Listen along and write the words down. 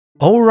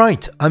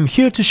Alright, I'm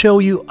here to show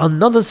you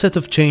another set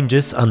of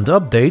changes and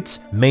updates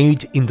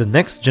made in the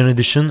next gen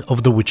edition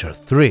of The Witcher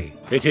 3.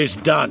 It is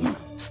done!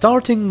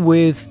 Starting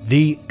with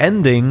the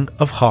ending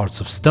of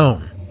Hearts of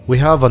Stone. We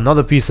have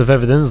another piece of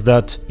evidence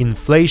that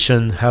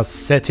inflation has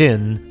set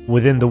in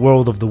within the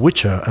world of The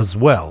Witcher as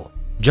well.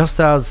 Just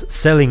as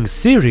selling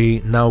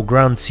Ciri now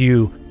grants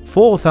you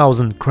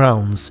 4,000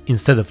 crowns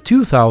instead of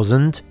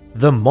 2,000,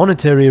 the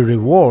monetary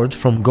reward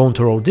from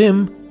Gaunter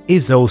O'Dimm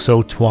is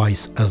also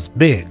twice as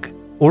big.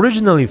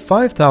 Originally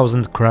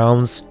 5,000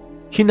 crowns,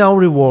 he now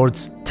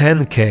rewards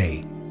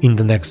 10k in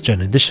the next gen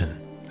edition.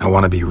 I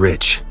want to be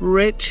rich.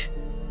 Rich?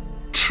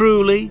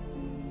 Truly?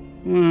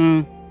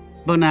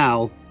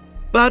 Banal.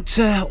 But,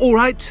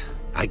 alright,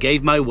 I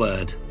gave my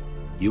word.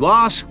 You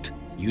asked,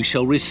 you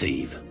shall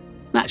receive.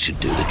 That should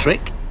do the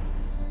trick.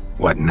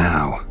 What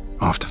now?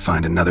 Off to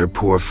find another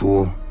poor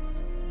fool?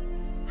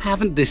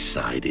 Haven't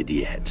decided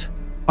yet.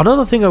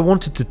 Another thing I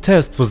wanted to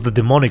test was the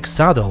demonic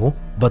saddle,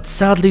 but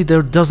sadly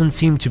there doesn't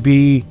seem to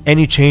be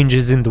any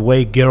changes in the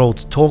way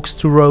Geralt talks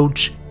to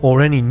Roach,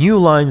 or any new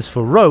lines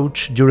for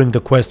Roach during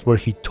the quest where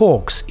he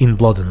talks in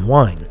Blood and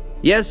Wine.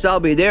 Yes, I'll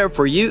be there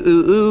for you,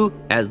 ooh,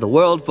 as the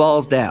world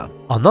falls down.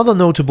 Another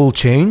notable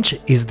change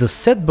is the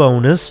set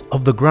bonus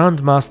of the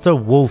Grandmaster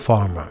Wolf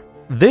Armor.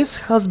 This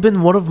has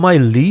been one of my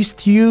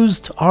least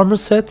used armor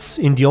sets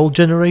in the old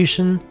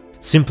generation,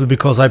 simply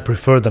because I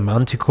prefer the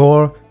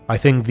Manticore. I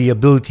think the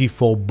ability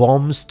for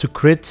bombs to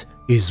crit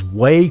is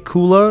way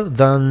cooler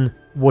than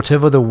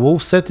whatever the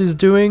Wolf set is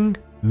doing,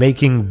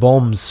 making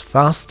bombs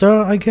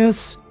faster, I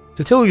guess.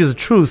 To tell you the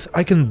truth,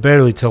 I can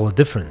barely tell a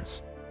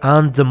difference.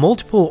 And the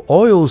multiple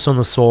oils on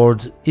a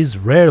sword is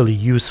rarely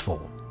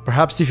useful.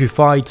 Perhaps if you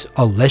fight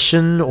a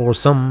Leshen or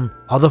some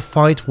other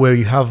fight where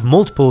you have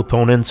multiple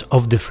opponents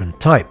of different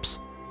types.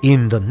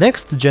 In the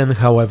next gen,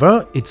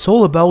 however, it's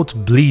all about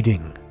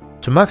bleeding.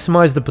 To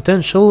maximize the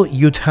potential,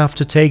 you'd have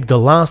to take the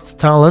last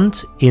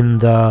talent in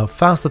the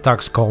fast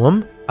attacks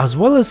column, as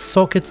well as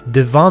socket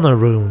Devana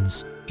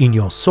runes in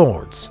your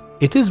swords.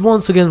 It is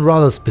once again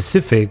rather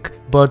specific,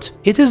 but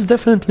it is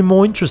definitely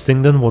more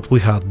interesting than what we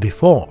had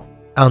before.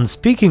 And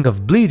speaking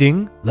of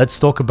bleeding, let's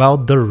talk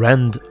about the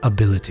Rend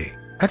ability.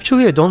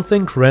 Actually, I don't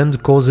think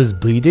Rend causes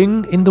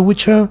bleeding in The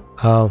Witcher,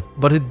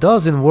 but it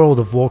does in World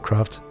of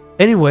Warcraft.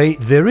 Anyway,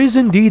 there is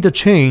indeed a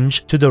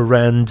change to the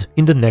Rend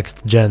in the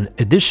next gen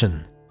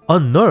edition. A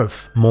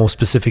nerf, more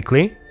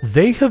specifically.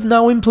 They have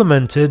now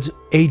implemented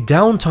a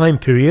downtime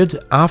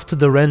period after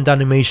the Rend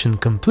animation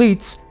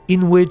completes,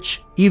 in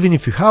which, even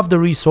if you have the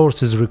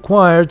resources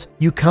required,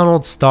 you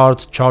cannot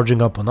start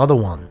charging up another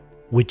one.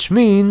 Which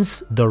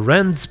means the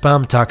Rend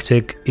spam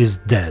tactic is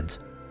dead.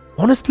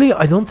 Honestly,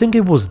 I don't think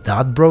it was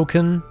that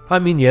broken. I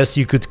mean, yes,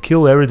 you could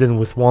kill Eridan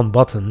with one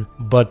button,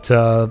 but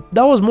that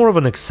was more of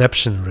an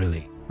exception,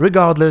 really.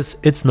 Regardless,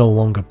 it's no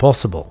longer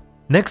possible.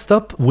 Next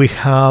up, we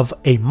have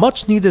a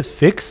much needed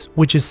fix,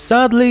 which is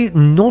sadly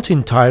not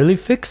entirely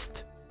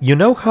fixed. You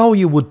know how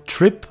you would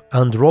trip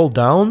and roll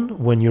down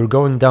when you're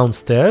going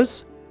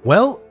downstairs?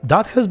 Well,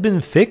 that has been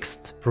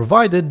fixed,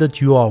 provided that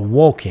you are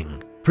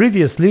walking.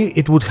 Previously,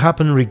 it would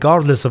happen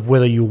regardless of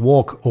whether you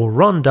walk or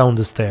run down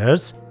the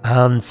stairs,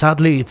 and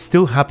sadly it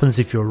still happens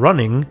if you're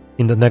running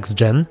in the next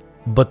gen,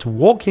 but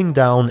walking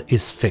down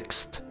is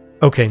fixed.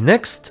 Okay,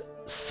 next,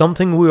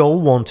 something we all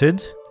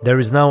wanted. There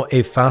is now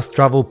a fast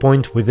travel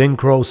point within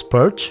Crow's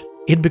Perch.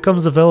 It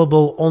becomes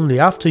available only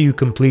after you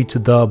complete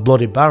the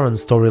Bloody Baron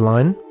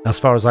storyline, as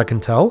far as I can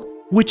tell,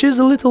 which is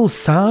a little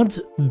sad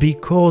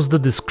because the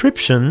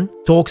description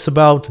talks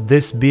about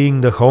this being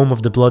the home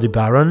of the Bloody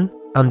Baron,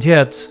 and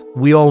yet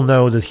we all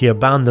know that he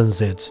abandons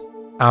it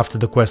after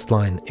the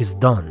questline is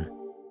done.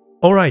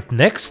 Alright,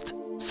 next,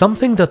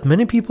 something that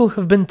many people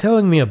have been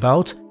telling me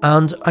about,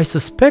 and I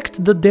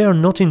suspect that they are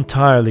not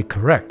entirely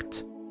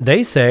correct.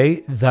 They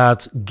say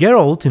that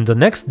Geralt in the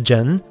next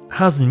gen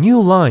has new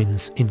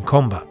lines in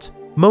combat,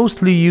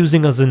 mostly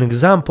using as an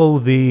example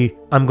the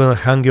 "I'm gonna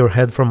hang your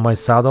head from my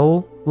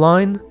saddle"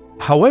 line.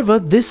 However,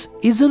 this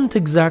isn't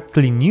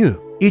exactly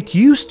new. It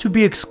used to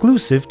be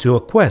exclusive to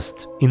a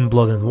quest in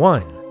Blood and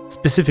Wine,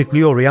 specifically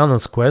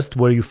Oriana's quest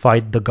where you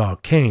fight the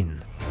Garcane.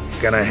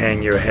 Gonna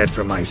hang your head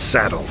from my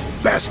saddle,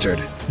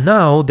 bastard.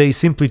 Now they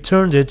simply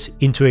turned it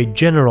into a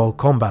general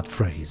combat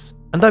phrase,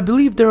 and I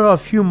believe there are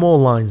a few more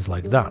lines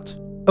like that.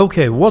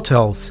 Okay, what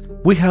else?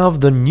 We have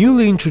the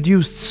newly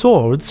introduced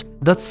swords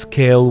that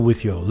scale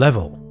with your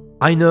level.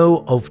 I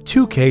know of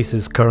two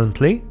cases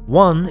currently.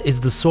 One is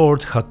the sword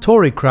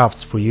Hattori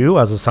crafts for you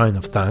as a sign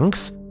of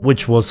thanks,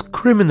 which was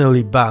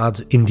criminally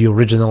bad in the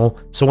original,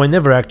 so I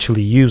never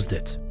actually used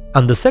it.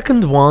 And the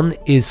second one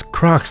is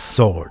Crach's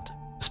sword,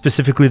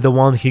 specifically the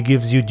one he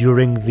gives you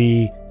during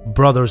the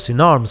Brothers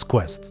in Arms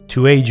quest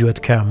to aid you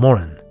at Kaer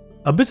Morhen.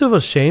 A bit of a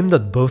shame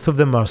that both of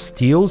them are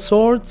steel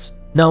swords.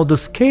 Now the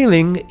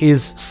scaling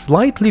is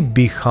slightly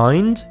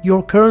behind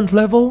your current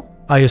level.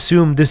 I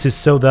assume this is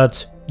so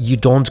that you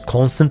don't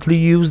constantly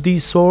use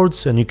these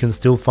swords and you can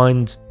still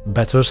find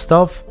better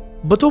stuff.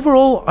 But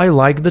overall I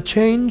like the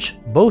change.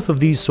 Both of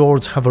these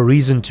swords have a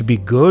reason to be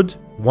good,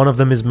 one of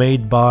them is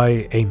made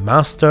by a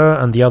master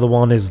and the other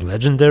one is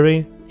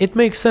legendary, it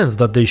makes sense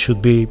that they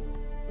should be,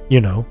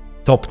 you know,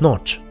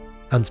 top-notch.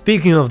 And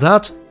speaking of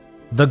that,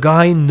 the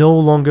guy no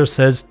longer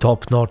says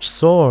top-notch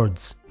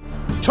swords.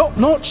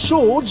 Top-notch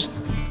swords?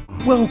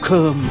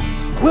 Welcome,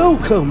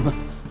 welcome.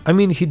 I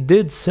mean, he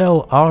did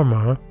sell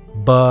armor,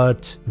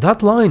 but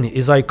that line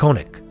is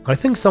iconic. I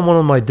think someone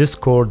on my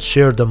Discord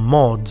shared a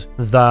mod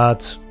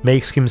that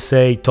makes him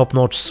say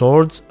top-notch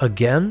swords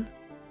again.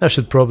 I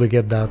should probably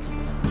get that.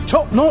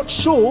 Top-notch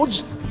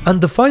swords? And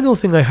the final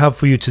thing I have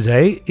for you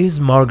today is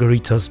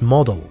Margarita's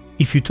model.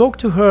 If you talk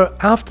to her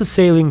after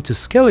sailing to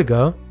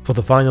Skellige for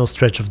the final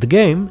stretch of the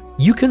game,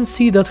 you can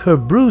see that her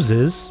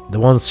bruises, the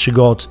ones she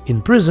got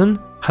in prison,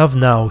 have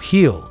now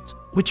healed.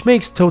 Which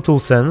makes total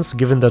sense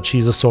given that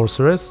she's a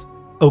sorceress.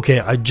 Okay,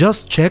 I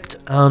just checked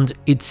and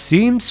it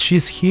seems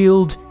she's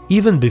healed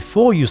even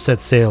before you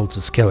set sail to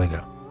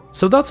Skellige.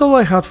 So that's all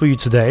I had for you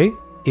today.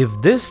 If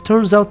this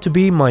turns out to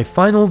be my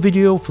final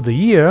video for the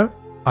year,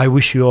 I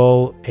wish you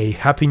all a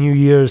Happy New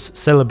Year's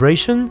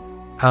celebration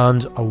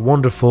and a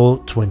wonderful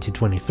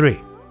 2023.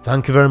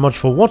 Thank you very much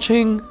for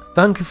watching,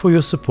 thank you for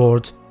your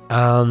support,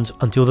 and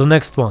until the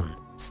next one,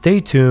 stay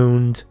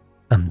tuned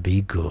and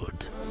be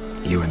good.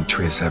 You and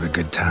Triss have a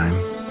good time?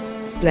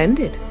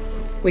 Splendid.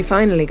 We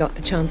finally got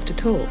the chance to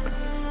talk.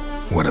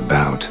 What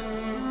about?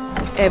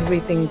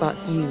 Everything but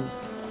you.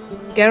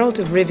 Geralt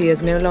of Rivia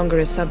is no longer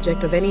a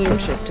subject of any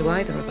interest to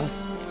either of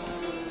us.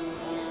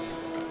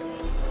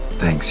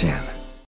 Thanks, Yen.